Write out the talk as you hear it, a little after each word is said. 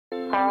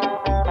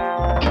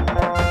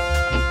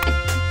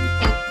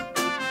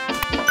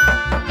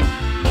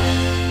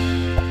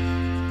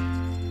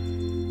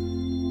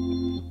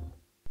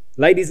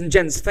Ladies and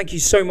gents, thank you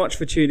so much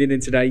for tuning in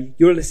today.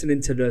 You're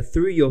listening to the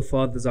Through Your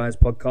Father's Eyes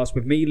podcast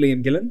with me,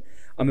 Liam Gillen.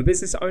 I'm a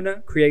business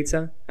owner,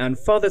 creator, and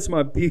father to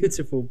my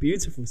beautiful,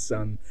 beautiful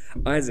son,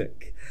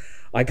 Isaac.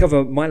 I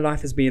cover my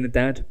life as being a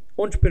dad,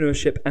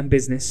 entrepreneurship and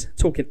business,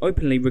 talking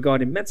openly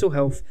regarding mental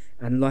health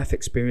and life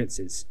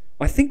experiences.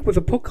 I think with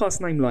a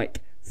podcast name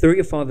like Through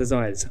Your Father's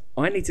Eyes,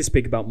 I need to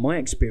speak about my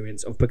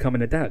experience of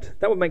becoming a dad.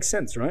 That would make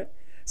sense, right?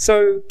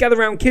 So gather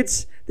round,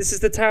 kids. This is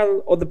the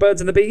tale of the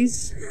birds and the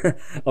bees.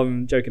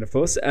 I'm joking, of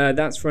course.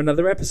 That's for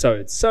another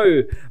episode.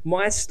 So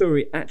my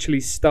story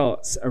actually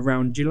starts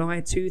around July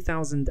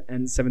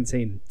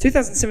 2017.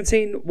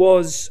 2017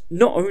 was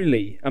not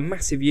only a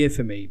massive year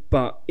for me,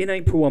 but in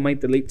April I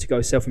made the leap to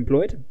go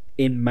self-employed.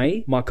 In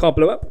May, my car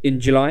blew up. In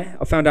July,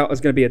 I found out I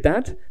was going to be a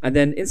dad. And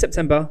then in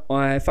September,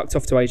 I fucked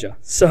off to Asia.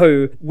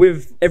 So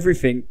with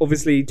everything,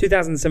 obviously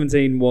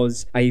 2017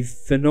 was a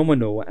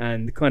phenomenal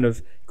and kind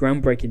of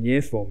groundbreaking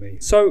year for me.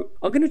 So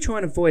I'm going to try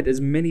and avoid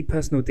as many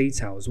personal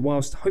details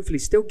whilst hopefully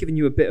still giving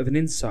you a bit of an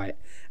insight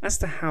as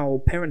to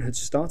how parenthood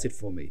started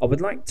for me. I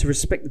would like to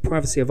respect the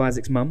privacy of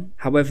Isaac's mum.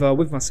 However,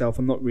 with myself,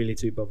 I'm not really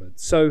too bothered.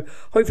 So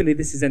hopefully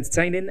this is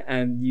entertaining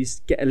and you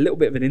get a little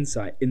bit of an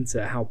insight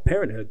into how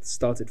parenthood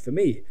started for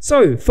me.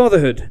 So,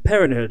 fatherhood,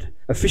 parenthood,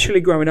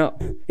 officially growing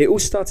up. It all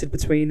started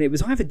it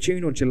was either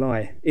June or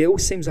July. It all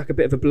seems like a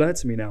bit of a blur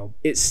to me now.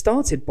 It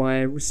started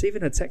by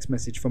receiving a text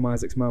message from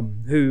Isaac's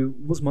mum, who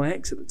was my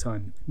ex at the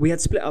time. We had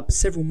split up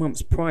several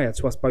months prior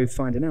to us both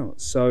finding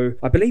out. So,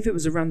 I believe it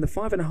was around the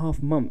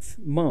 5.5 month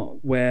mark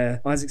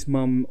where Isaac's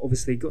mum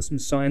obviously got some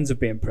signs of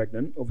being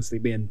pregnant, obviously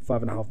being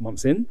 5.5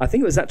 months in. I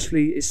think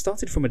it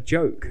started from a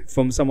joke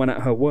from someone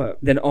at her work.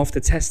 Then after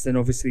testing,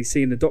 obviously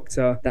seeing the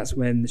doctor, that's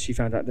when she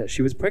found out that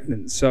she was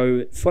pregnant.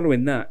 So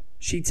following that,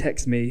 she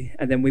texted me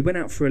and then we went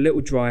out for a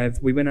little drive.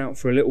 We went out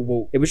for a little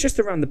walk. It was just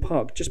around the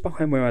park, just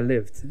behind where I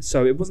lived.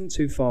 So it wasn't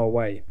too far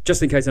away,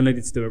 just in case I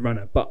needed to do a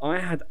runner. But I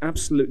had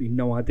absolutely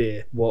no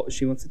idea what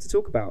she wanted to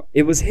talk about.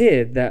 It was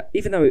here that,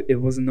 even though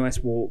it was a nice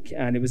walk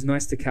and it was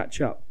nice to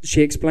catch up,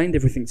 she explained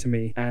everything to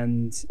me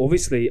and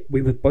obviously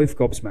we were both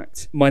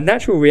gobsmacked. My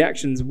natural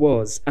reactions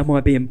was, am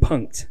I being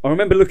punked? I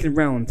remember looking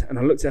around and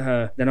I looked at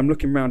her, then I'm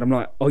looking around, I'm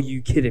like, are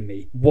you kidding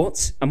me?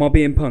 What? Am I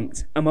being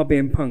punked? Am I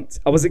being punked?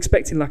 I was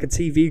expecting like a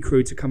TV crew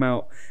to come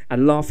out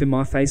and laugh in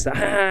my face like,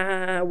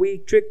 ha, we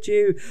tricked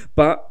you,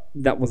 but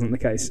that wasn't the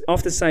case.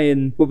 After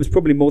saying what was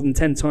probably more than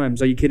 10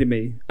 times, are you kidding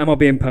me? Am I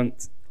being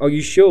punked? Are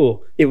you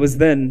sure? It was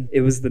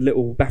the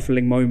little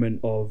baffling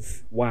moment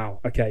of, wow,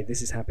 okay,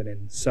 this is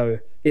happening. So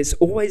it's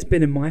always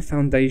been in my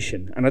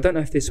foundation, and I don't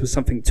know if this was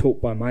something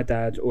taught by my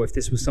dad or if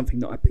this was something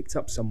that I picked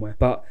up somewhere,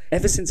 but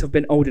ever since I've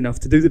been old enough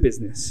to do the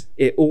business,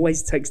 it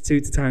always takes two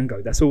to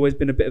tango. That's always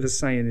been a bit of a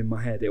saying in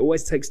my head. It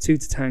always takes two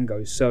to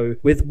tango. So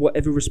with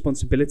whatever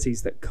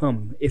responsibilities that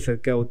come, if a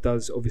girl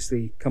does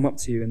obviously come up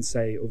to you and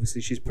say,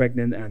 obviously she's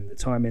pregnant and the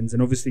timings,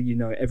 and obviously you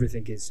know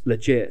everything is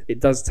legit, it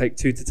does take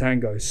two to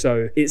tango.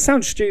 So it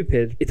sounds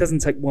stupid. It doesn't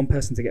take one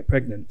person to get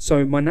pregnant.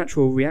 So my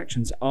natural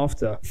reactions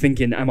after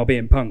thinking, am I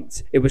being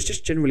punked? It was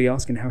just generally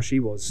asking how she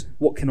was.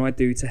 What can I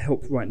do to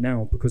help right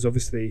now? Because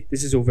obviously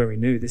this is all very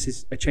new. This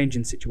is a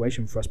changing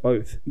situation for us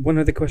both. One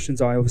of the questions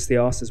I obviously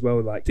asked as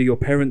well, like, do your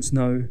parents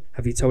know?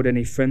 Have you told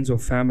any friends or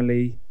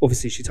family?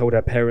 Obviously she told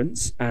her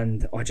parents,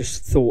 and I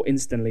just thought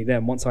instantly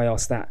then, once I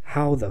asked that,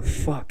 how the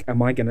fuck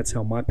am I going to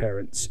tell my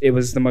parents? It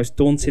was the most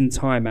daunting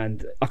time,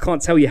 and I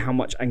can't tell you how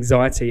much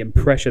anxiety and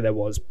pressure there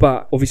was,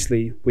 but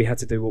obviously we had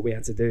to do what we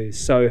had to do.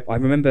 So I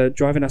remember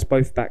driving us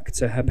both back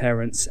to her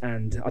parents,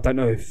 and I don't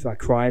know if I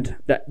cried.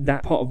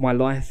 That part of my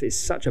life is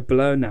such a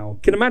blur now.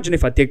 Can imagine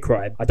if I did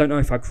cry. I don't know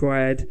if I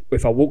cried or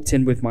if I walked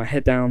in with my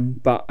head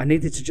down, but I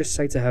needed to just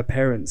say to her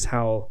parents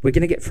how we're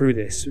going to get through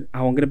this,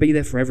 how I'm going to be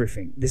there for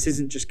everything. This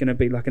isn't just going to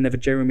be like another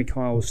Jeremy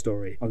Kyle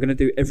story. I'm going to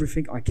do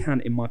everything I can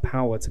in my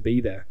power to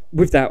be there.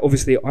 With that,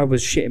 obviously I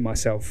was shitting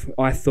myself.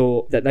 I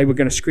thought that they were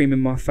going to scream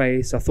in my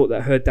face. I thought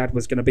that her dad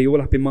was going to be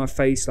all up in my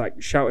face,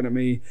 like shouting at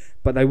me,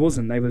 but they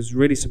wasn't. They was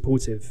really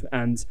supportive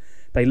and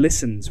they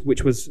listened,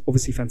 which was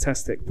obviously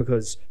fantastic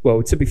because,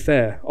 well, to be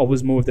fair, I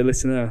was more of the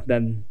listener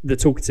than the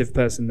talkative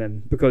person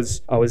then,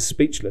 because I was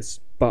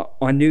speechless. But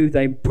I knew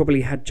they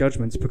probably had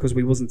judgments because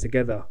we wasn't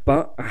together.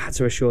 But I had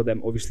to assure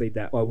them, obviously,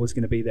 that I was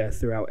going to be there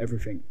throughout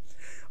everything.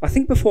 I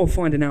think before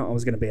finding out I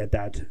was going to be a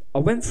dad, I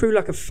went through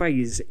like a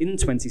phase in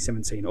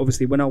 2017,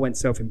 obviously when I went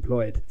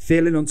self-employed,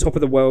 feeling on top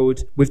of the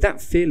world. With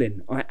that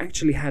feeling, I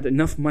actually had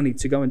enough money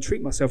to go and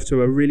treat myself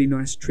to a really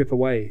nice trip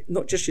away,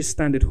 not just your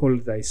standard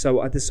holiday. So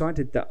I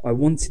decided that I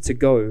wanted to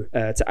go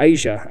to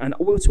Asia, and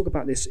I will talk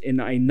about this in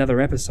another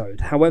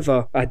episode.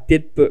 However, I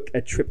did book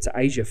a trip to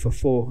Asia for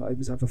it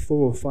was either 4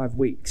 or 5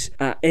 weeks.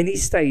 At any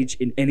stage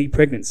in any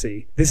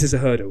pregnancy, this is a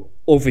hurdle,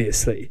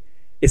 obviously.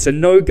 It's a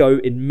no-go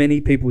in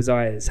many people's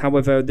eyes.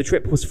 However, the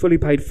trip was fully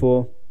paid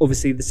for.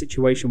 Obviously, the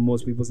situation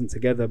was we wasn't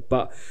together,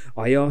 but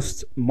I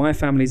asked my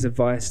family's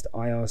advice,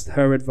 I asked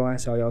her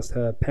advice, I asked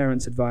her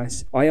parents'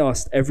 advice. I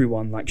asked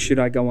everyone, like, should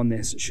I go on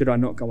this? Should I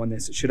not go on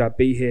this? Should I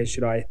be here?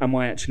 Am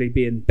I actually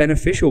being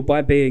beneficial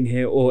by being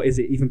here, or is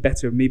it even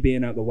better me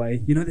being out of the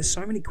way? You know, there's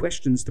so many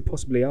questions to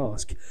possibly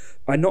ask.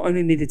 I not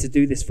only needed to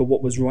do this for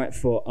what was right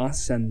for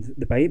us and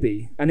the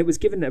baby, and it was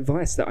given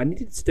advice that I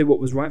needed to do what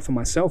was right for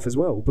myself as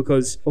well,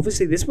 because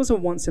obviously this was a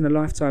once in a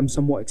lifetime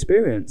somewhat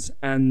experience,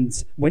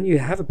 and when you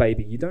have a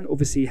baby, you don't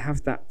obviously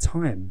have that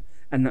time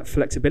and that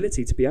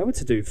flexibility to be able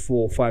to do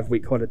 4 or 5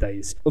 week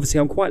holidays. Obviously,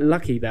 I'm quite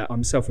lucky that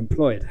I'm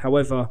self-employed.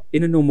 However,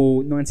 in a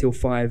normal 9 till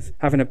 5,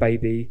 having a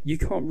baby, you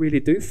can't really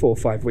do 4 or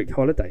 5 week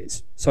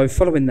holidays. So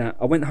following that,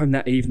 I went home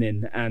that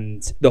evening,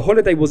 and the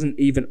holiday wasn't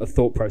even a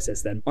thought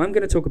process then. I'm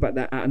going to talk about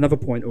that at another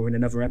point or in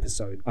another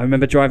episode. I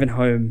remember driving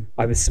home,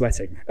 I was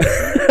sweating.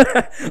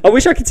 I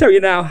wish I could tell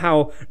you now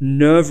how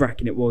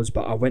nerve-wracking it was,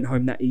 but I went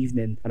home that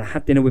evening and I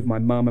had dinner with my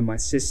mum and my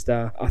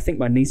sister. I think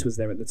my niece was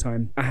there at the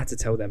time. I had to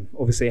tell them.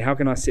 Obviously, how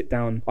can I sit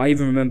down? I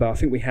even remember, I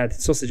think we had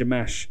sausage and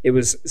mash. It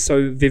was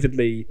so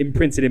vividly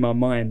imprinted in my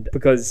mind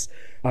because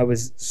I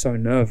was so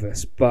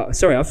nervous. But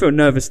sorry, I feel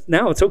nervous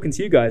now talking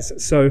to you guys.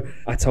 So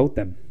I told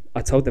them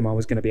I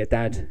was going to be a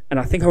dad. And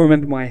I think I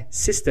remember my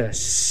sister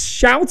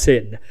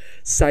shouting,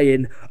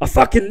 saying, I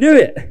fucking knew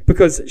it.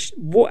 Because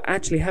what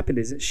actually happened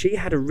is that she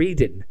had a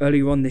reading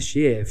earlier on this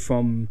year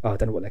from, I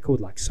don't know what they're called,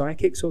 like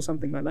psychics or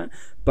something like that.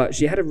 But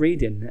she had a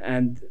reading,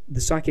 and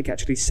the psychic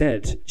actually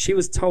said, she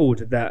was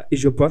told that,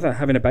 is your brother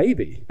having a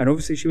baby? And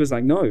obviously she was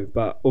like, no.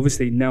 But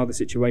obviously now the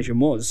situation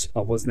was, I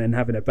was then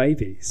having a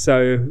baby.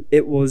 So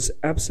it was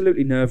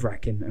absolutely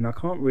nerve-wracking. And I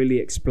can't really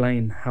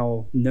explain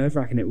how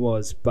nerve-wracking it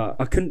was, but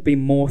I couldn't be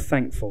more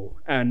thankful.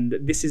 And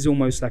this is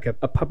almost like a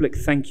public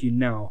thank you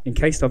now, in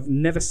case I've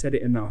never said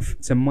it enough,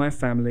 to my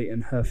family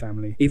and her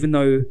family. Even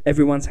though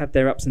everyone's had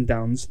their ups and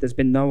downs, there's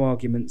been no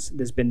arguments,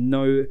 there's been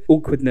no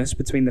awkwardness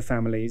between the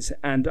families,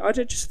 and I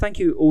just thank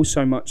you all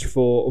so much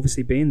for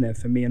obviously being there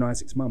for me and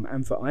Isaac's mum,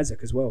 and for Isaac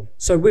as well.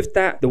 So with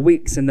that, the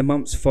weeks and the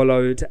months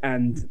followed,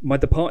 and my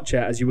departure,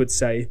 as you would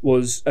say,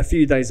 was a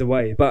few days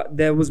away, but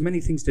there was many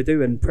things to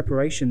do and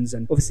preparations,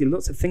 and obviously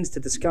lots of things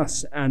to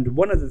discuss. And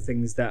one of the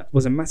things that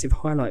was a massive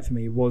highlight for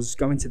me was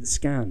going to the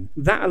scan.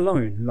 That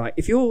alone, like,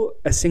 if you're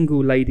a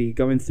single lady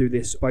going through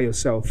this by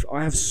yourself,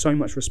 I have so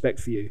much respect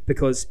for you,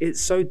 because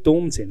it's so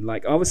daunting.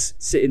 Like, I was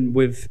sitting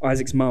with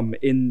Isaac's mum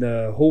in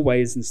the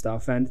hallways and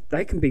stuff, and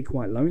they can be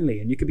quite lonely,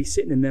 and you could be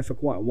sitting in there for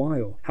quite a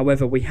while.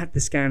 However, we had the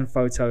scan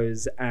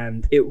photos,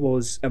 and it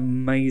was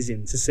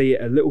amazing to see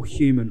a little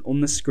human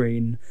on the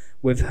screen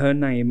with her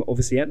name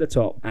obviously at the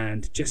top,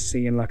 and just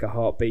seeing like a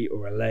heartbeat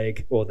or a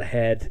leg or the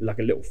head, like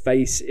a little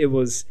face. It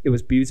was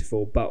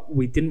beautiful, but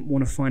we didn't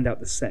want to find out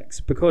the sex,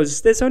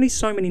 because there's only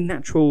so many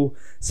natural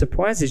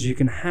surprises you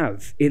can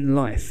have in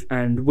life,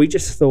 and we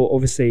just thought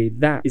obviously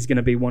that is going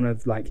to be one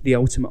of like the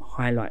ultimate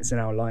highlights in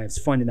our lives,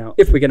 finding out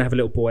if we're going to have a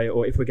little boy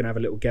or if we're going to have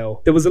a little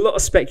girl. There was a lot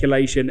of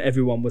speculation.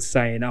 Everyone was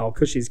saying, oh,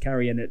 because she's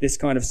carrying it this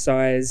kind of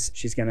size,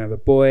 she's going to have a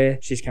boy.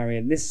 She's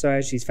carrying this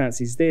size, she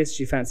fancies this,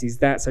 she fancies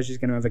that, so she's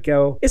going to have a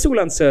girl. It's all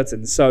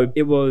uncertain. So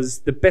it was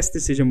the best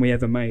decision we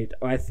ever made,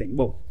 I think.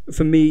 Well,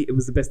 for me, it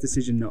was the best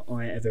decision that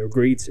I ever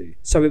agreed to.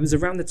 So it was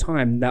around the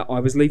time that I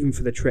was leaving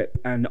for the trip,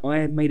 and I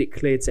had made it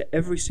clear to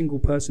every single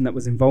person that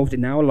was involved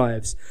in our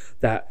lives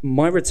that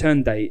my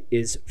return date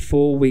is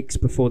 4 weeks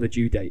before the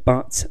due date,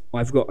 but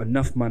I've got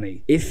enough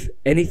money. If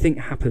anything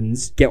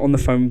happens, get on the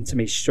phone to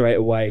me straight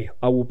away.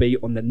 I will be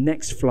on the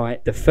next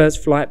flight, the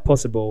first flight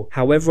possible.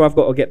 However, I've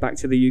got to get back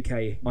to the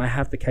UK. I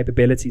have the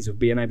capabilities of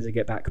being able to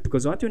get back,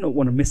 because I do not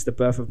want to miss the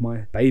birth of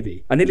my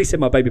baby. I nearly said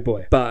my baby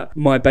boy, but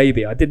my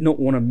baby. I did not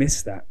want to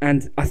miss that.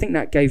 And I think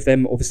that gave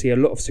them obviously a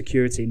lot of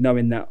security,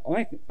 knowing that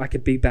I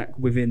could be back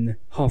within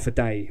half a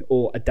day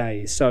or a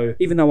day. So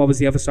even though I was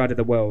the other side of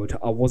the world,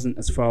 I wasn't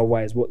as far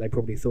away as what they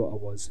probably thought I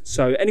was.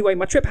 So anyway,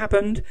 my trip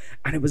happened,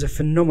 and it was a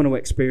phenomenal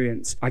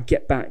experience. I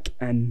get back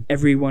and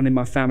everyone in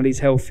my family's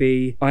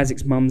healthy.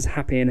 Isaac's mum's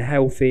happy and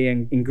healthy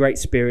and in great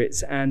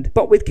spirits.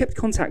 But we'd kept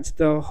contact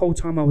the whole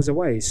time I was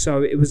away.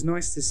 So it was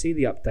nice to see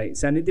the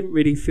updates, and it didn't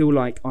really feel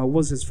like I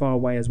was as far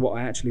away as what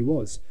I actually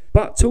was.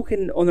 But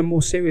talking on a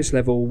more serious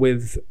level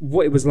with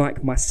what it was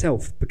like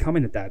myself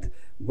becoming a dad,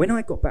 when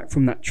I got back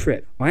from that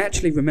trip, I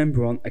actually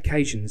remember on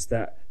occasions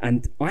that,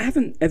 and I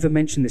haven't ever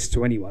mentioned this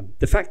to anyone,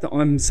 the fact that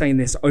I'm saying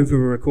this over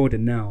a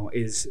recording now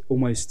is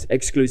almost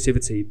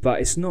exclusivity,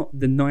 but it's not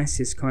the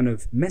nicest kind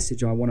of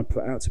message I want to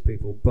put out to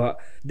people. But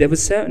there were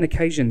certain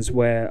occasions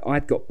where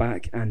I'd got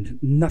back and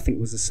nothing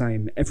was the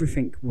same.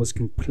 Everything was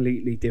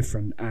completely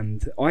different,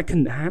 and I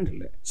couldn't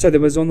handle it. So there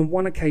was on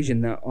one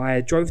occasion that I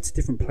drove to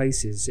different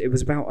places. It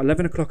was about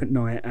 11 o'clock at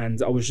night,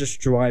 and I was just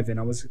driving.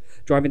 I was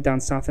driving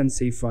down Southend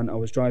Seafront. I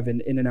was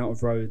driving in and out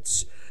of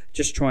roads,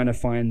 just trying to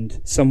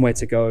find somewhere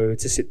to go,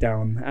 to sit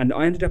down. And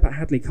I ended up at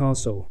Hadley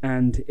Castle,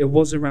 and it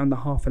was around the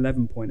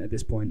 11:30 point at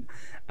this point.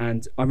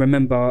 And I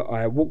remember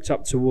I walked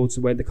up towards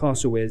where the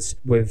castle is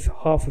with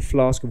half a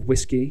flask of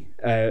whiskey.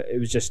 It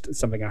was just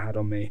something I had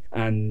on me,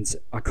 and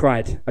I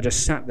cried. I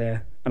just sat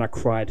there and I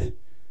cried.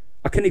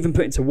 I couldn't even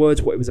put into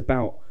words what it was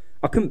about.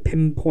 I couldn't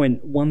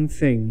pinpoint one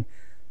thing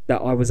that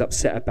I was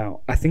upset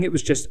about. I think it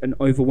was just an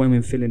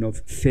overwhelming feeling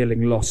of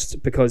feeling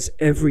lost, because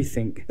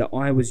everything that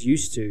I was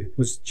used to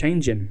was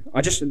changing.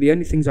 The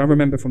only things I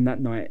remember from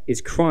that night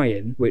is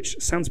crying, which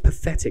sounds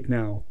pathetic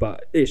now,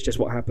 but it's just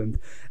what happened.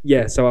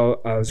 Yeah, so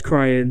I was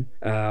crying,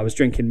 I was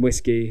drinking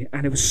whiskey,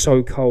 and it was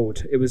so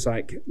cold. It was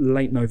like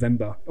late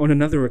November. On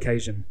another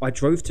occasion, I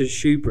drove to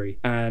Shoebury,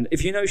 and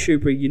if you know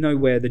Shoebury, you know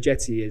where the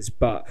jetty is,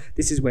 but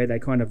this is where they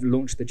kind of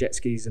launched the jet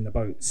skis and the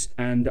boats.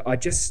 And I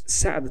just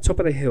sat at the top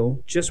of the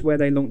hill, just where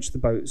they launched the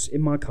boats,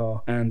 in my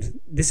car. And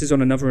this is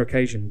on another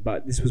occasion,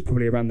 but this was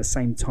probably around the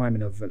same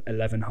timing of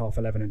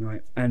 11:30 at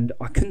night, and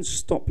I couldn't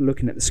stop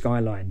looking at the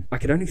skyline. I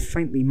could only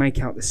faintly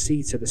make out the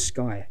sea to the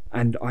sky,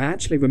 and I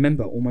actually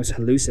remember almost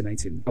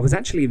hallucinating. I was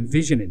actually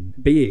envisioning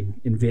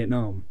being in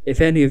Vietnam. If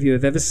any of you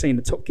have ever seen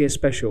a Top Gear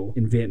special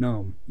in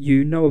Vietnam,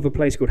 you know of a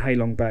place called Ha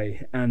Long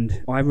Bay,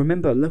 and I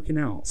remember looking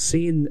out,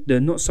 seeing the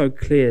not so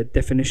clear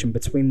definition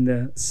between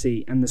the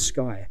sea and the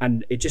sky,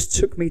 and it just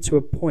took me to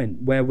a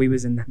point where we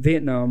was in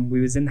Vietnam, we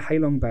was in Ha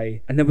Long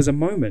Bay, and there was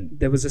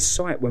a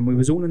sight when we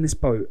was all in this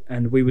boat,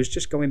 and we was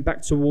just going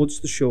back towards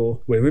the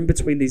shore. We were in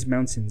between these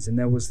mountains, and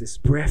there was this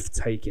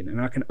breathtaking,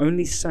 and I can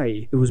only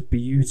say it was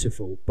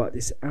beautiful, but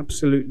this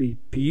absolutely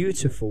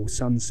beautiful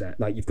sunset.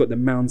 Like, you've got the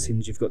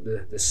mountains, you've got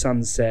the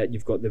sunset,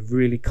 you've got the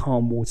really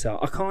calm water.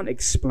 I can't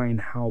explain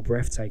how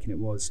breathtaking it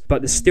was,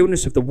 but the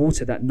stillness of the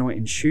water that night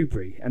in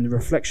Shoebury and the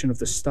reflection of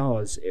the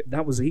stars,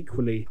 that was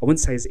equally, I wouldn't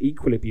say it's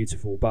equally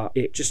beautiful, but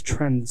it just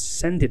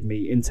transcended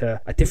me into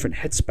a different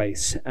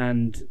headspace.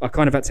 And I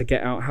kind of had to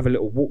get out, have a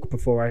little walk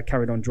before I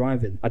carried on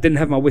driving. I didn't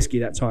have my whiskey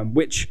that time,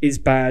 which is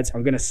bad.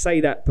 I'm going to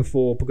say that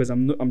before, because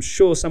I'm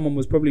sure someone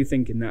was probably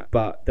thinking that,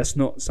 but that's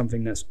not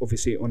something that's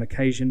obviously on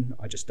occasion.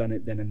 I just done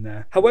it then and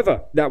there.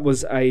 However, that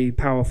was a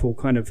powerful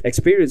kind of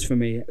experience for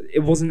me. It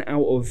wasn't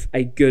out of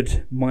a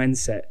good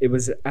mindset.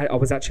 I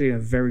was actually in a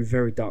very,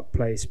 very dark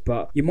place.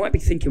 But you might be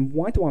thinking,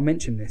 why do I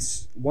mention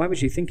this? Why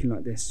was you thinking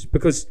like this?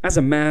 Because as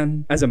a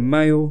man, as a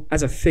male,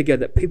 as a figure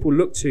that people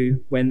look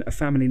to when a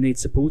family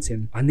needs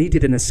supporting, I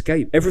needed an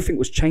escape. Everything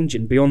was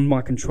changing beyond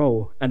my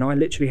control, and I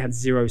literally had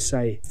zero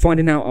say.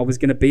 Finding out I was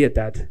going to be a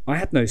dad, I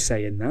had no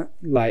say in that.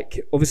 Like,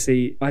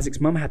 obviously, Isaac's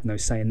mum had no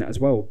say in that as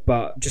well,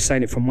 but just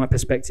saying it from my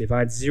perspective, I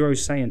had zero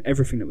say in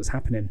everything that was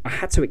happening. I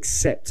had to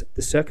accept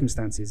the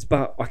circumstances,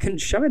 but I couldn't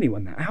show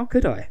anyone that. How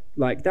could I?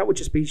 Like, that would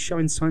just be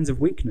showing signs of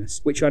weakness,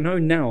 which I know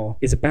now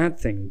is a bad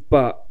thing,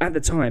 but at the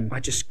time, I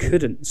just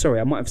couldn't. Sorry,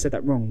 I might have said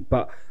that wrong,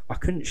 but I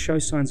couldn't show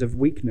signs of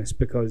weakness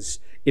because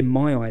in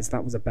my eyes,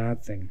 that was a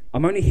bad thing.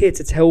 I'm only here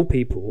to tell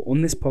people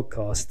on this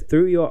podcast,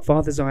 through your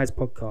Father's Eyes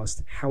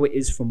podcast, how it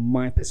is from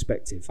my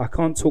perspective. I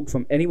can't talk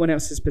from anyone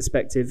else's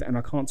perspective, and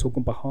I can't talk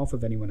on behalf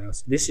of anyone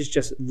else. This is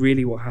just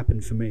really what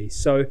happened for me.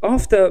 So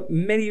after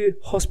many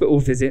hospital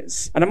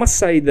visits, and I must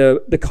say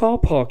the car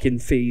parking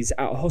fees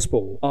at a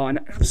hospital are an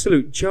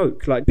absolute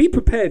joke. Like, be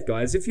prepared,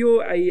 guys, if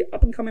you're a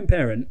up-and-coming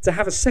parent, to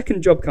have a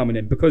second job coming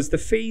in, because the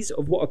fees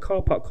of what a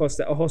car park costs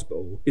at a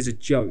hospital is a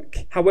joke.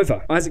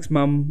 However, Isaac's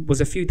mum was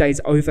a few days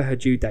over her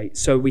due date,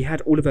 so we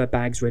had all of her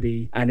bags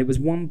ready, and it was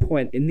one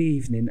point in the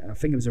evening, I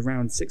think it was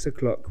around 6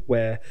 o'clock,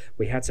 where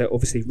we had to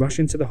obviously rush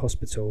into the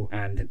hospital,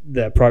 and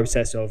the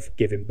process of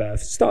giving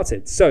birth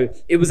started. So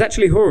it was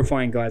actually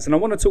horrifying, guys, and I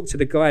want to talk to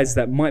the guys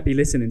that might be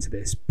listening to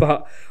this,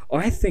 but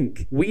I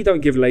think we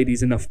don't give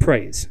ladies enough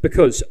praise,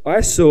 because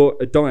I saw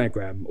a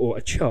diagram or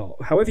a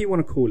chart, however you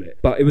want to call it,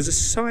 but it was a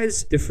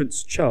size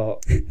difference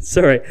chart.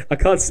 Sorry, I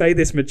can't say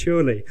this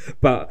maturely,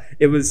 but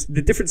it was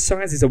the different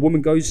sizes a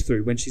woman goes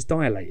through when she's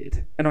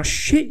dilated. And I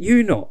shit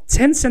you not,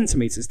 10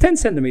 centimeters. 10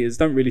 centimeters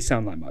don't really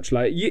sound like much.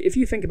 Like, if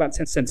you think about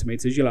 10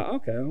 centimeters, you're like,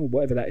 okay,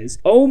 whatever that is.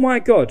 Oh my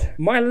God,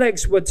 my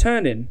legs were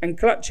turning and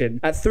clutching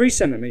at 3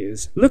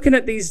 centimeters. Looking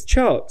at these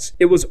charts,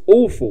 it was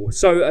awful.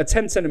 So a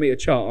 10 centimeter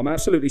chart, I'm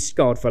absolutely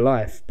scarred for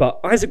life. But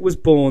Isaac was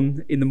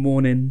born in the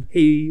morning.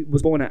 He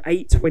was born at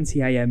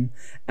 8:20 a.m.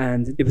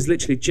 and it was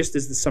literally just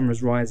as the sun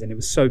was rising. It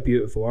was so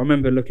beautiful. I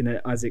remember looking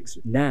at Isaac's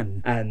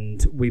nan,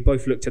 and we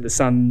both looked at the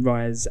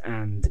sunrise,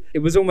 and it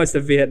was almost a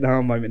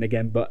Vietnam moment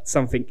again, but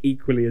something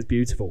equally as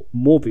beautiful.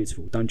 More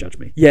beautiful, don't judge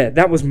me. Yeah,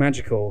 that was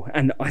magical,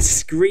 and I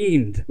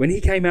screamed when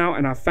he came out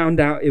and I found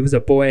out it was a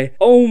boy.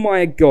 Oh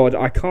my God,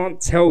 I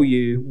can't tell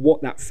you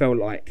what that felt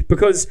like,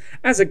 because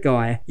as a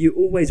guy, you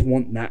always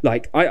want that.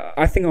 Like,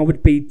 I think I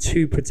would be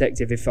too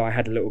protective if I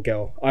had a little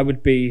girl. I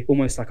would be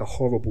almost like a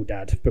horrible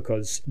dad,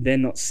 because they're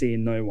not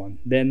seeing no one.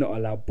 They're not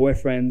allowed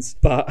boyfriends,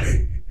 but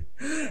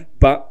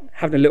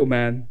having a little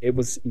man, it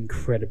was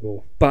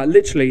incredible. But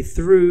literally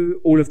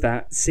through all of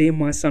that, seeing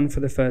my son for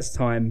the first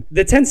time,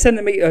 the 10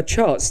 centimeter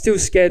chart still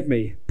scared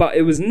me, but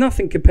it was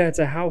nothing compared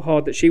to how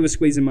hard that she was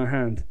squeezing my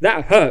hand.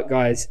 That hurt,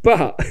 guys,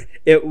 but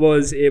it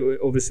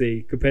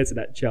obviously compared to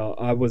that chart,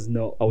 I was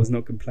not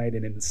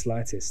complaining in the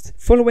slightest.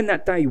 Following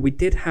that day, we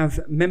did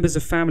have members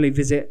of family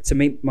visit to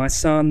meet my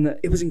son.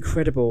 It was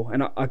incredible,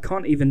 and I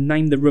can't even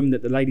name the room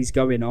that the ladies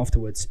go in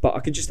afterwards, but I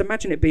could just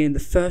imagine it being the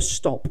first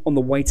stop on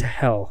the way to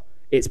hell.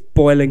 It's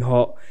boiling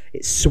hot,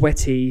 it's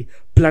sweaty,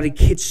 bloody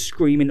kids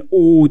screaming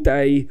all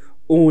day,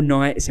 all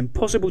night. It's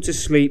impossible to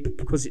sleep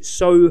because it's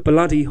so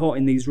bloody hot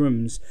in these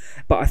rooms.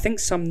 But I think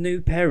some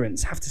new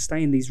parents have to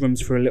stay in these rooms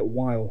for a little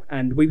while,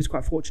 and we was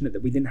quite fortunate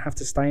that we didn't have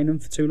to stay in them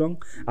for too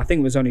long. I think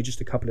it was only just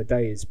a couple of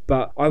days,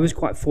 but I was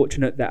quite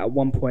fortunate that at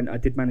one point I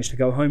did manage to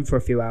go home for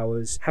a few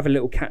hours, have a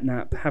little cat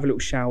nap, have a little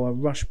shower,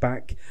 rush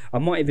back. I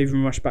might have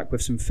even rushed back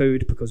with some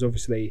food because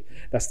obviously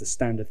that's the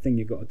standard thing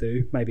you've got to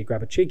do, maybe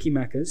grab a cheeky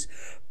Macca's.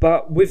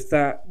 But with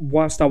that,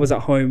 whilst I was at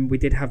home, we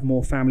did have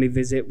more family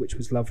visit, which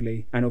was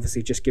lovely, and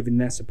obviously just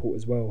giving their support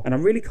as well. And I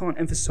really can't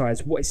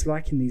emphasize what it's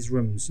like in these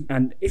rooms.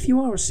 And if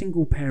you are a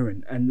single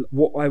parent, and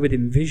what I would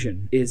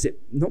envision is it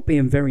not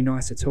being very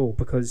nice at all,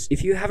 because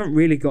if you haven't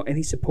really got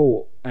any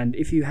support, and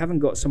if you haven't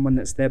got someone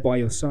that's there by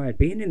your side,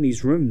 being in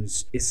these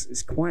rooms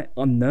is quite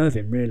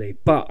unnerving, really.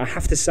 But I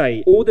have to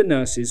say, all the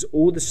nurses,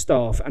 all the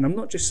staff, and I'm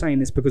not just saying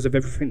this because of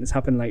everything that's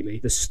happened lately,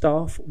 the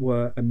staff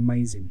were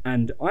amazing.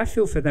 And I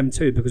feel for them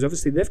too, because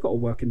obviously they've got to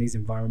work in these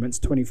environments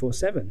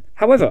 24/7.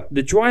 However,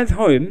 the drive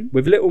home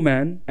with little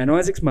man and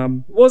Isaac's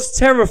mum was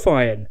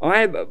terrifying.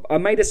 I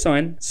made a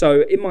sign.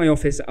 So in my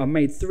office, I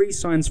made 3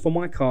 signs for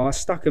my car. I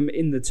stuck them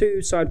in the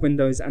 2 side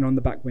windows and on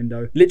the back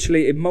window,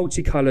 literally in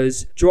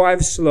multicolours: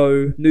 drive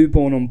slow,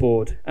 newborn on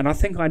board. And I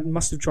think I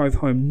must have drove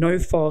home no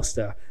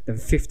faster than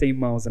 15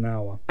 miles an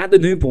hour. At the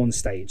newborn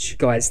stage,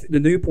 guys, the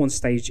newborn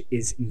stage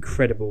is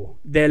incredible.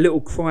 Their little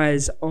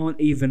cries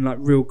aren't even like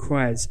real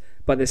cries,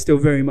 but they're still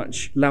very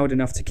much loud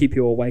enough to keep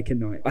you awake at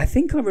night. I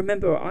think I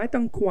remember I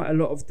done quite a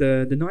lot of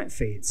the night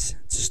feeds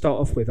to start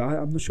off with.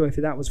 I'm not sure if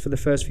that was for the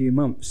first few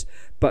months,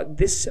 but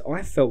this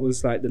I felt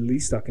was like the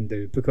least I can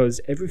do,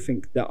 because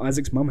everything that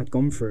Isaac's mum had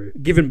gone through,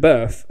 giving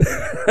birth,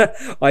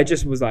 I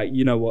just was like,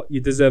 you know what, you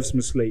deserve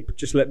some sleep.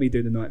 Just let me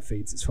do the night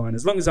feeds. It's fine.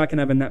 As long as I can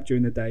have a nap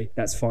during the day,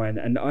 that's fine.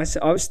 And I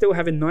was still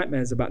having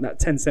nightmares about that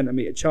 10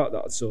 centimeter chart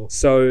that I saw.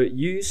 So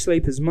you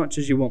sleep as much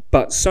as you want.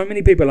 But so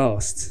many people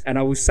asked, and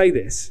I will say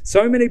this,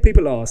 so many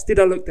people asked, did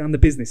I look down the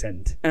business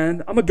end?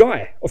 And I'm a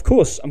guy, of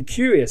course. I'm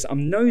curious,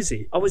 I'm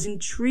nosy, I was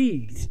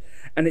intrigued.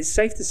 And it's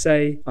safe to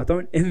say I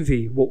don't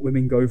envy what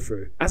women go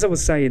through. As I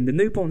was saying, the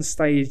newborn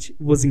stage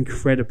was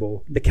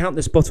incredible. The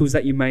countless bottles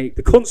that you make,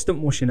 the constant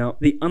washing up,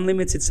 the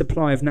unlimited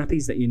supply of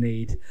nappies that you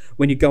need.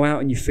 When you go out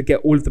and you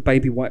forget all of the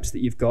baby wipes that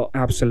you've got,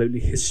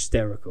 absolutely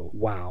hysterical.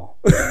 Wow.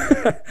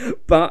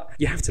 But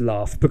you have to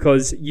laugh,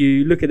 because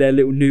you look at their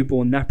little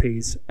newborn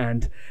nappies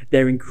and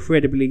their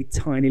incredibly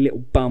tiny little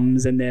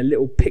bums and their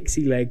little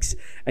pixie legs,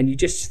 and you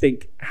just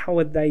think, how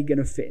are they going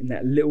to fit in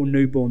that little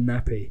newborn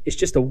nappy? It's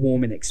just a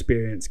warming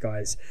experience,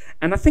 guys.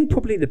 And I think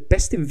probably the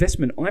best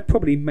investment I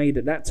probably made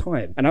at that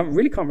time, and I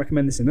really can't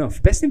recommend this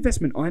enough, best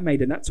investment I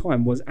made at that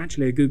time was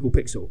actually a Google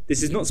Pixel.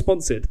 This is not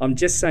sponsored. I'm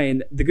just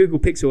saying the Google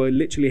Pixel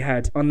literally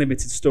had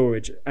unlimited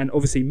storage, and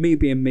obviously me,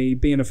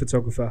 being a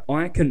photographer,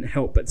 I couldn't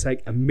help but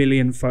take a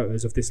million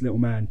photos of this little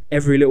man.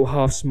 Every little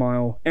half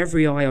smile,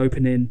 every eye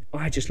opening,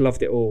 I just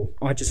loved it all.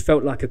 I just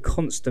felt like a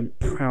constant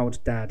proud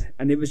dad,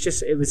 and it was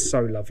so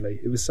lovely.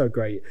 It was so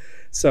great.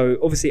 So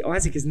obviously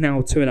Isaac is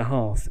now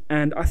 2.5,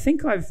 and I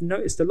think I've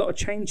noticed a lot of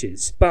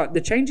changes, but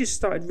the changes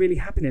started really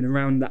happening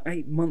around the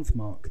 8-month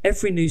mark.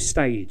 Every new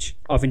stage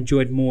I've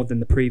enjoyed more than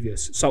the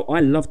previous. So I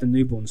loved the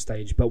newborn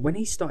stage, but when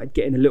he started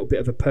getting a little bit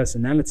of a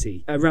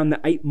personality around the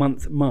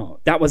 8-month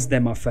mark, that was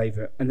then my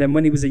favourite. And then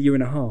when he was 1.5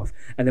 years,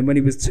 and then when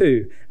he was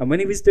 2, and when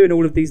he was doing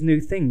all of these new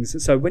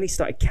things, so when he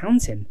started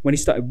counting, when he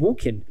started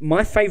walking,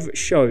 my favourite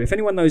show, if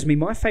anyone knows me,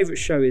 my favourite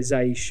show is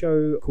a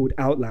show called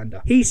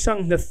Outlander. He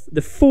sung the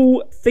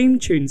full theme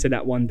tune to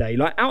that one day,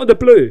 like out of the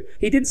blue.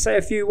 He didn't say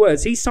a few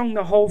words, he sung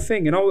the whole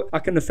thing, and I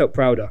couldn't have felt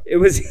prouder. It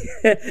was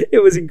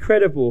it was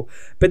incredible.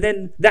 But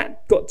then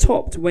that got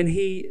topped when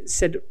he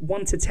said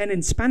 1 to 10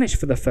 in Spanish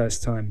for the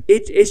first time.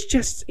 It's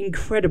just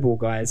incredible,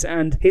 guys.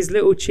 And his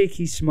little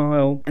cheeky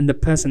smile and the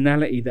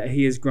personality that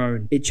he has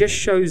grown, it just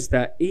shows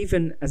that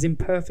even as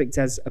imperfect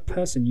as a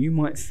person you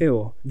might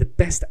feel, the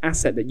best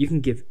asset that you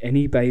can give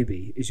any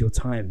baby is your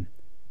time.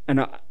 And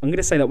I'm going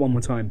to say that one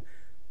more time.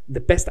 The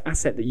best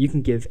asset that you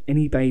can give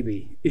any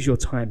baby is your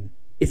time.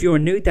 If you're a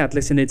new dad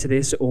listening to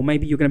this, or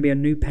maybe you're going to be a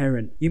new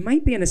parent, you may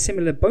be in a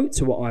similar boat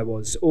to what I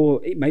was,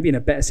 or it may be in a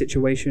better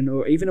situation,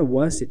 or even a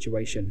worse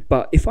situation.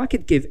 But if I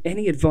could give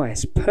any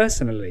advice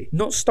personally,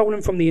 not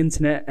stolen from the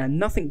internet and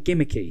nothing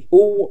gimmicky,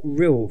 all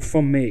real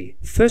from me,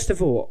 first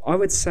of all, I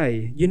would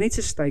say you need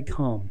to stay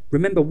calm.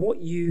 Remember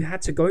what you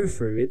had to go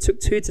through. It took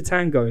 2 to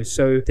tango,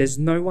 so there's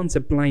no one to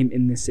blame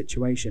in this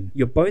situation.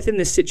 You're both in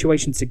this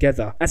situation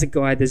together. As a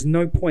guy, there's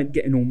no point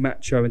getting all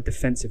macho and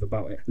defensive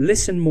about it.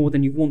 Listen more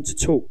than you want to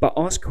talk, but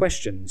ask ask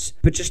questions,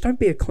 but just don't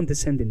be a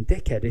condescending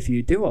dickhead if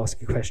you do ask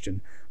a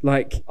question.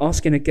 Like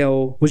asking a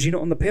girl, was you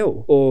not on the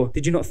pill? Or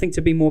did you not think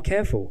to be more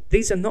careful?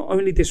 These are not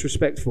only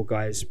disrespectful,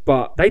 guys,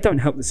 but they don't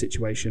help the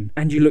situation.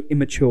 And you look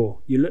immature.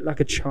 You look like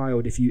a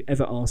child if you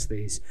ever ask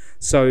these.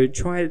 So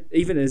try,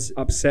 even as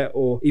upset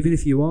or even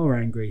if you are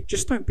angry,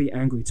 just don't be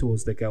angry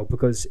towards the girl,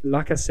 because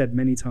like I said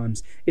many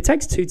times, it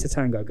takes two to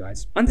tango,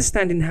 guys.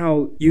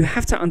 You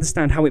have to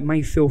understand how it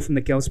may feel from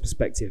the girl's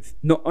perspective.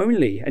 Not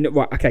only,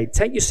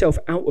 take yourself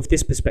out of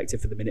this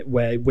perspective for the minute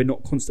where we're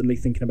not constantly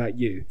thinking about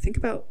you. Think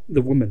about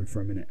the woman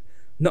for a minute.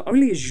 Not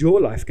only is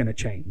your life going to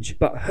change,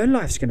 but her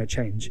life's going to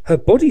change. Her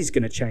body's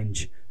going to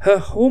change. Her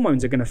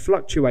hormones are going to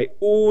fluctuate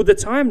all the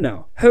time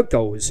now. Her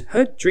goals,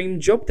 her dream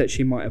job that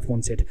she might have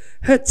wanted,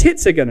 her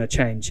tits are going to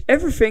change.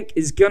 Everything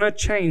is going to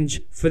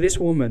change for this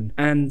woman.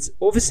 And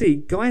obviously,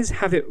 guys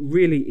have it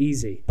really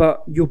easy,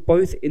 but you're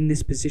both in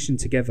this position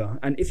together.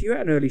 And if you're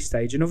at an early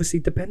stage, and obviously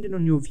depending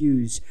on your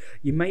views,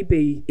 you may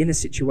be in a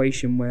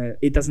situation where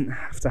it doesn't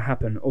have to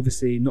happen.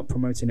 Obviously, not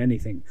promoting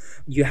anything.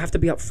 You have to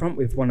be upfront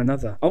with one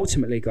another.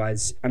 Ultimately,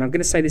 guys, and I'm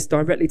going to say this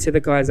directly to the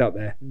guys out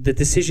there, the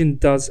decision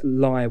does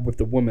lie with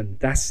the woman.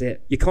 That's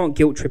it. You can't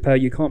guilt trip her,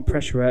 you can't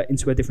pressure her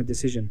into a different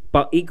decision.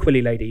 But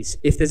equally, ladies,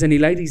 if there's any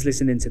ladies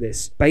listening to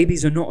this,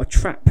 babies are not a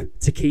trap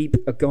to keep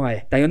a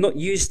guy. They are not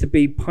used to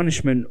be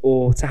punishment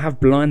or to have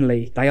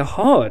blindly. They are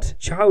hard.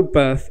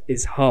 Childbirth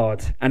is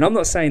hard. And I'm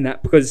not saying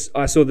that because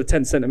I saw the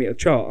 10 centimeter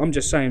chart. I'm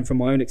just saying from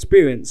my own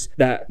experience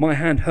that my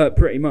hand hurt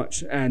pretty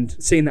much, and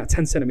seeing that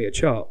 10 centimeter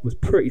chart was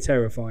pretty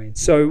terrifying.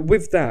 So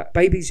with that,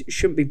 babies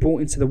shouldn't be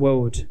brought into the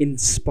world in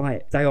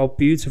spite. They are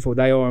beautiful,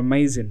 they are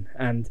amazing,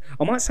 and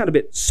I might sound a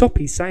bit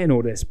soppy saying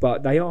all this,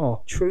 but they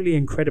are truly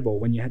incredible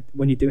when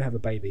you do have a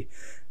baby.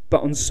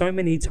 But on so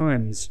many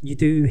times, you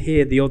do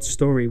hear the odd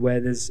story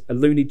where there's a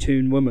Looney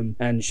Tune woman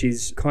and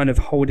she's kind of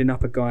holding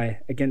up a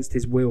guy against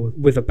his will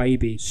with a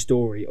baby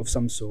story of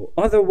some sort.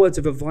 Other words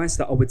of advice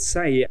that I would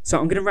say, so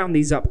I'm going to round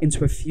these up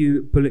into a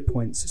few bullet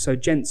points. So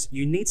gents,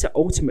 you need to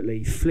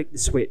ultimately flick the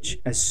switch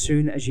as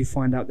soon as you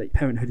find out that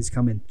parenthood is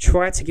coming.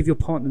 Try to give your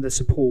partner the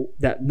support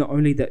that not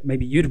only that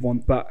maybe you'd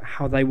want, but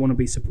how they want to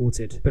be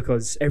supported,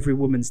 because every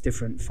woman's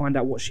different. Find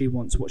out what she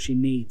wants, what she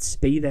needs.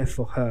 Be there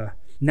for her.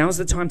 Now's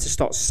the time to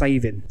start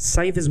saving.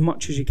 Save as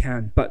much as you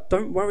can, but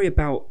don't worry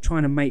about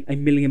trying to make £1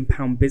 million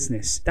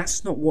business.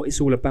 That's not what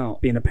it's all about,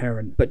 being a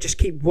parent. But just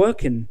keep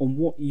working on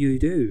what you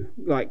do.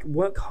 Like,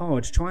 work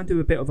hard, try and do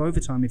a bit of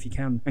overtime if you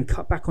can, and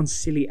cut back on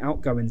silly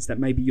outgoings that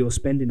maybe you're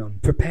spending on.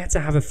 Prepare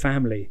to have a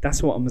family.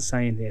 That's what I'm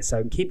saying here.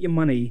 So keep your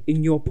money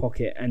in your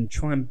pocket and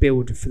try and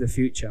build for the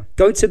future.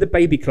 Go to the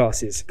baby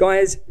classes.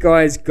 Guys,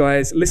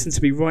 listen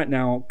to me right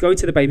now. Go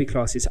to the baby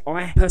classes.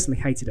 I personally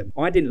hated them.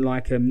 I didn't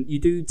like them. You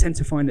do tend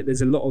to find that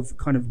there's a lot of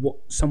kind of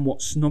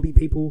somewhat snobby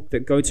people that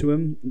go to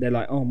them. They're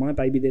like, oh, my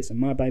baby this and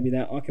my baby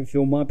that, I can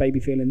feel my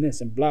baby feeling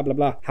this and blah blah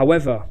blah.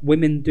 However,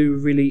 women do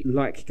really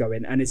like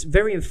going, and it's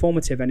very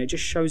informative, and it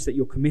just shows that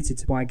you're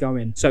committed by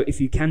going. So if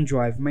you can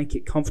drive, make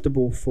it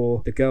comfortable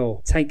for the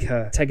girl. Take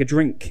her, take a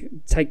drink,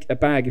 take a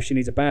bag if she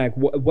needs a bag,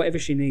 whatever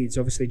she needs.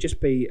 Obviously,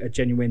 just be a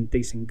genuine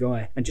decent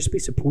guy and just be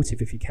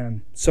supportive if you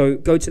can. So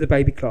go to the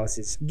baby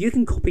classes. You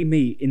can copy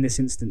me in this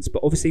instance,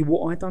 but obviously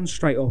what I done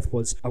straight off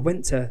was I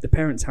went to the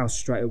parents' house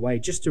straight away,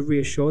 just to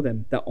reassure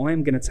them that I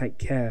am going to take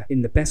care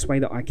in the best way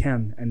that I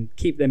can and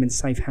keep them in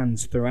safe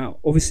hands throughout.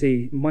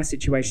 Obviously, my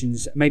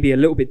situation's maybe a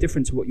little bit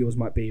different to what yours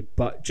might be,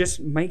 but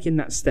just making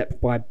that step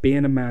by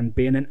being a man,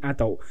 being an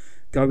adult,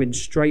 going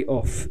straight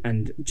off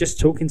and just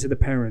talking to the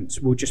parents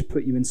will just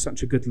put you in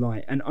such a good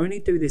light. And only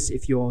do this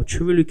if you're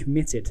truly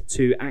committed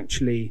to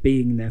actually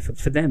being there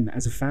for them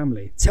as a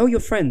family. Tell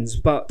your friends,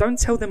 but don't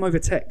tell them over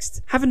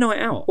text. Have a night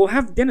out or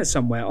have dinner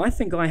somewhere. I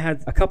think I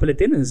had a couple of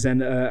dinners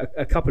and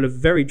a couple of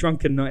very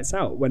drunken nights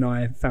out when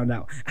I found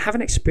out. Have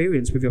an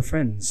experience with your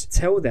friends.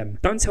 Tell them.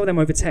 Don't tell them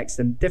over text,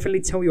 and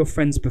definitely tell your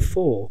friends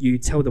before you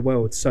tell the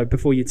world, so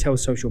before you tell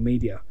social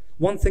media.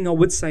 One thing I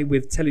would say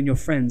with telling your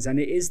friends, and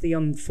it is the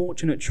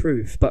unfortunate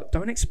truth, but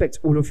don't expect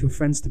all of your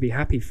friends to be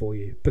happy for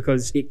you,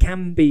 because it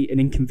can be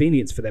an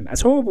inconvenience for them. As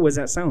horrible as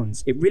that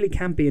sounds, it really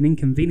can be an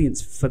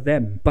inconvenience for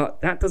them.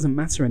 But that doesn't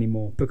matter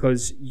anymore,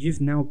 because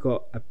you've now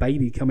got a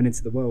baby coming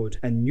into the world,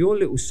 and your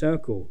little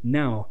circle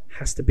now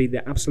has to be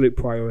the absolute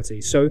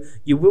priority. So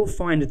you will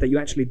find that you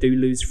actually do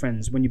lose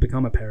friends when you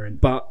become a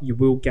parent, but you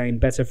will gain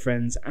better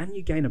friends and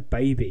you gain a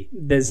baby.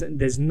 There's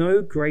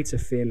no greater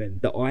feeling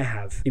that I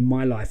have in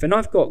my life, and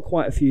I've got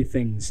quite a few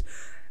things.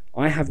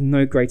 I have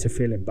no greater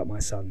feeling but my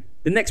son.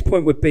 The next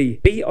point would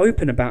be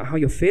open about how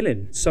you're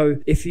feeling. So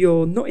if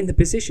you're not in the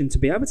position to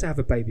be able to have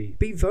a baby,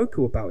 be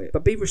vocal about it,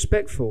 but be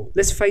respectful.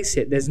 Let's face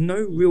it, there's no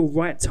real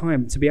right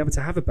time to be able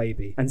to have a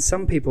baby. And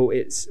some people,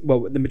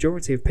 the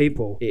majority of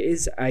people, it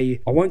is I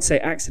won't say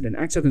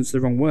accident's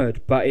the wrong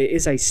word, but it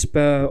is a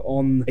spur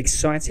on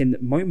exciting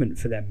moment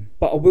for them.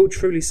 But I will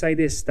truly say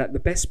this, that the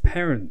best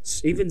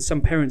parents, even some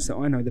parents that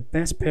I know, the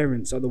best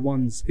parents are the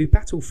ones who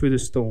battle through the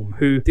storm,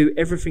 who do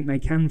everything they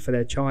can for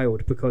their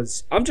child,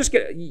 because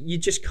you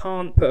just can't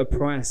can't put a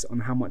price on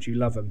how much you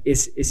love them.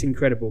 It's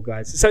incredible,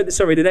 guys. So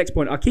sorry, the next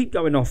point, I keep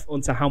going off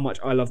onto how much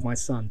I love my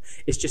son.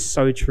 It's just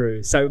so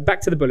true. So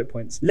back to the bullet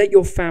points. Let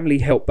your family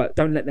help, but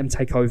don't let them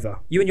take over.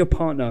 You and your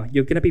partner,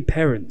 you're going to be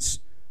parents.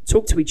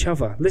 Talk to each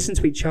other, listen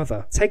to each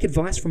other, take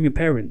advice from your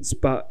parents,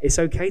 but it's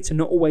okay to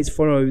not always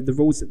follow the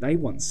rules that they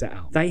once set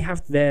out. They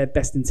have their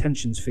best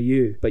intentions for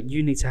you, but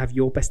you need to have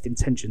your best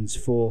intentions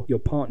for your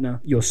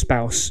partner, your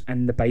spouse,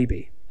 and the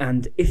baby.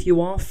 And if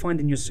you are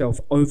finding yourself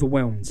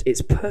overwhelmed,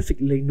 it's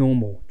perfectly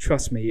normal,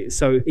 trust me.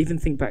 So even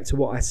think back to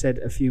what I said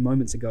a few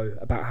moments ago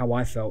about how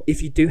I felt.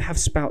 If you do have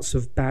spouts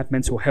of bad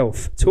mental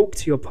health, talk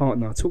to your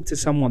partner, talk to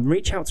someone,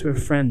 reach out to a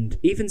friend,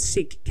 even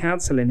seek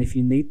counselling if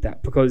you need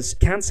that, because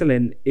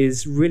counselling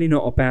is really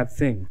not a bad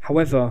thing.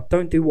 However,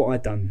 don't do what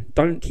I've done.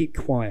 Don't keep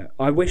quiet.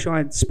 I wish I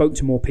had spoke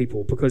to more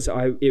people because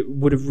it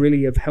would have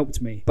really have helped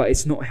me, but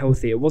it's not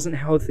healthy. It wasn't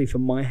healthy for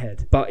my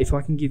head. But if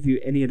I can give you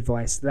any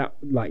advice,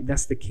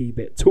 that's the key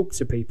bit. Talk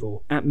to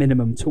people. At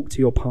minimum, talk to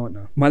your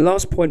partner. My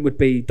last point would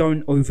be,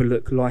 don't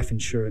overlook life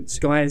insurance.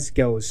 Guys,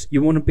 girls,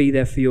 you want to be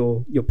there for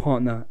your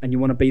partner, and you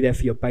want to be there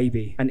for your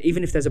baby. And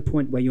even if there's a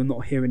point where you're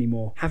not here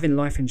anymore, having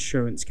life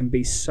insurance can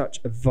be such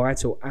a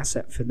vital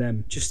asset for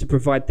them, just to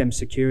provide them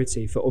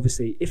security for,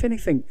 obviously, if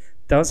anything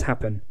does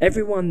happen.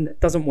 Everyone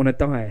doesn't want to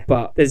die,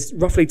 but there's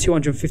roughly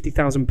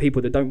 250,000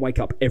 people that don't wake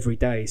up every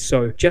day.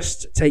 So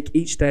just take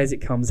each day as it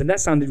comes. And that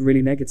sounded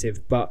really negative,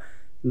 but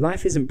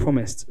life isn't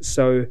promised.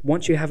 So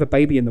once you have a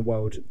baby in the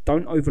world,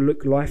 don't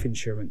overlook life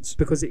insurance,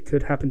 because it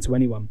could happen to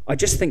anyone. I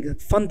just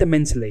think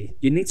fundamentally,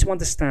 you need to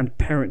understand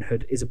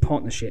parenthood is a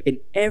partnership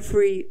in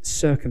every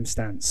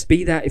circumstance.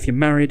 Be that if you're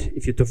married,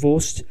 if you're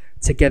divorced,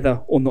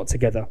 together or not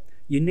together.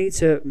 You need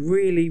to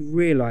really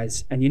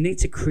realize, and you need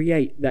to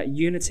create that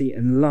unity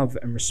and love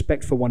and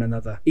respect for one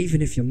another,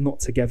 even if you're not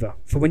together.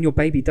 For when your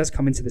baby does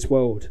come into this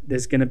world,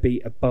 there's going to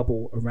be a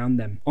bubble around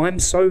them. I'm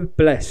so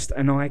blessed,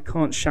 and I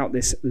can't shout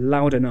this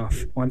loud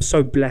enough. I'm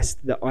so blessed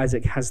that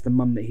Isaac has the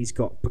mum that he's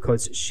got,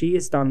 because she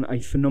has done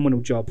a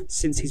phenomenal job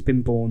since he's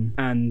been born,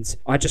 and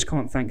I just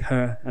can't thank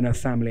her and her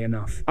family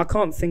enough. I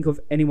can't think of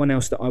anyone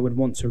else that I would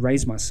want to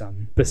raise my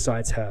son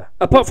besides her.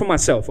 Apart from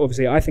myself,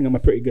 obviously, I think I'm a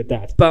pretty good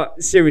dad.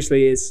 But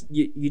seriously,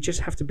 you just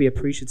have to be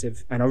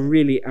appreciative, and I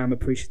really am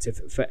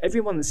appreciative for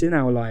everyone that's in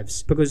our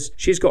lives, because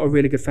she's got a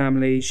really good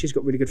family, she's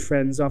got really good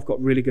friends, I've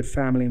got really good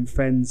family and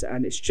friends,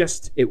 and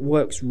it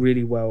works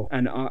really well.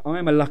 And I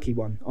am a lucky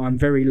one. I'm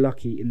very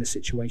lucky in the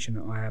situation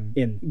that I am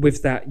in.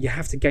 With that, you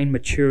have to gain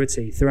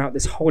maturity throughout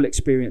this whole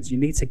experience. You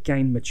need to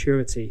gain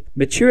maturity.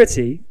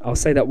 Maturity, I'll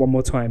say that one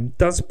more time,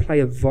 does play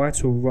a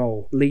vital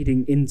role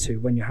leading into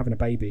when you're having a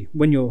baby.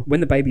 When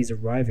the baby's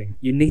arriving,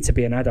 you need to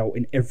be an adult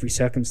in every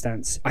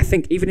circumstance. I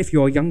think even if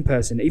you're a young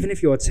person, even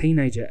if you're a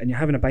teenager and you're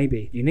having a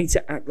baby, you need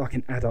to act like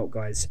an adult,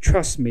 guys.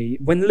 Trust me,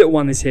 when the little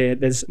one is here,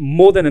 there's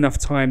more than enough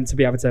time to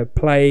be able to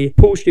play,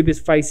 pull stupid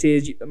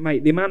faces.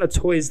 Mate, the amount of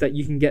toys that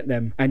you can get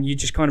them, and you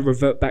just kind of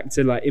revert back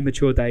to like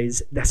immature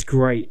days, that's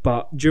great.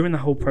 But during the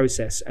whole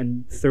process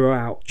and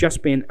throughout,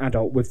 just be an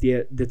adult with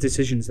the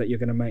decisions that you're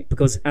going to make.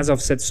 Because as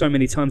I've said so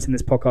many times in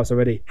this podcast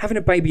already, having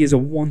a baby is a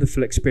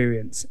wonderful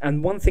experience.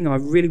 And one thing I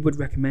really would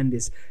recommend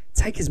is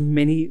take as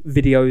many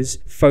videos,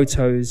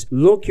 photos,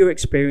 log your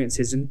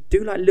experiences, and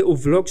do like little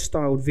vlog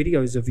styled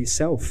videos of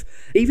yourself.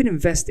 Even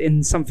invest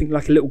in something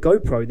like a little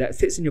GoPro that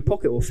fits in your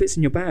pocket or fits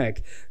in your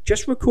bag.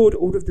 Just record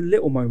all of the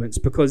little moments,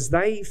 because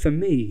they, for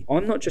me,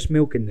 I'm not just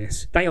milking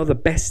this, they are the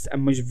best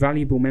and most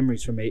valuable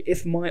memories for me.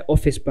 If my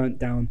office burnt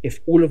down, if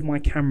all of my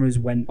cameras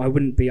went, I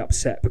wouldn't be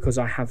upset, because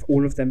I have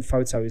all of them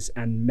photos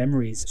and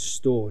memories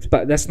stored.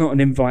 But that's not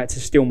an invite to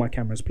steal my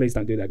cameras. Please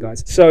don't do that,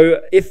 guys.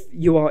 So if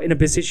you are in a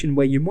position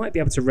where you might be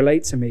able to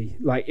relate to me,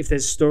 like if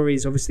there's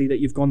stories obviously that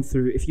you've gone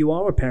through, if you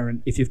are a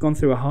parent, if you've gone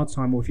through a hard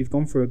time, or if you've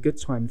gone through a good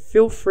time,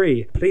 feel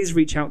free, please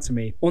reach out to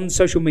me. On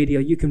social media,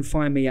 you can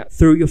find me at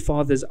Through Your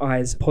Father's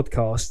Eyes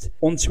podcast.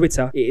 On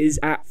Twitter, it is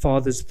at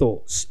Father's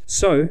Thoughts.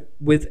 So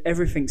with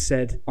everything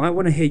said, I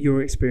want to hear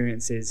your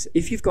experiences.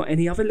 If you've got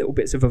any other little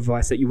bits of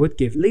advice that you would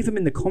give, leave them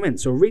in the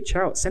comments or reach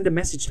out, send a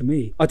message to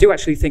me. I do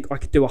actually think I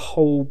could do a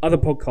whole other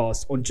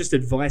podcast on just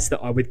advice that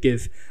I would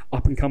give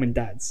up and coming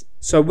dads.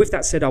 So with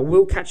that said, I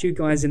will catch you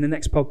guys in the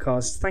next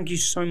podcast. Thank you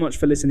so much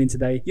for listening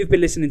today. You've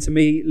been listening to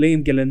me,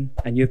 Liam Gillen,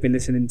 and you've been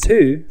listening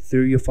to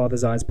Through Your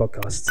Father's Eyes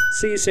podcast.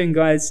 See you soon,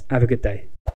 guys. Have a good day.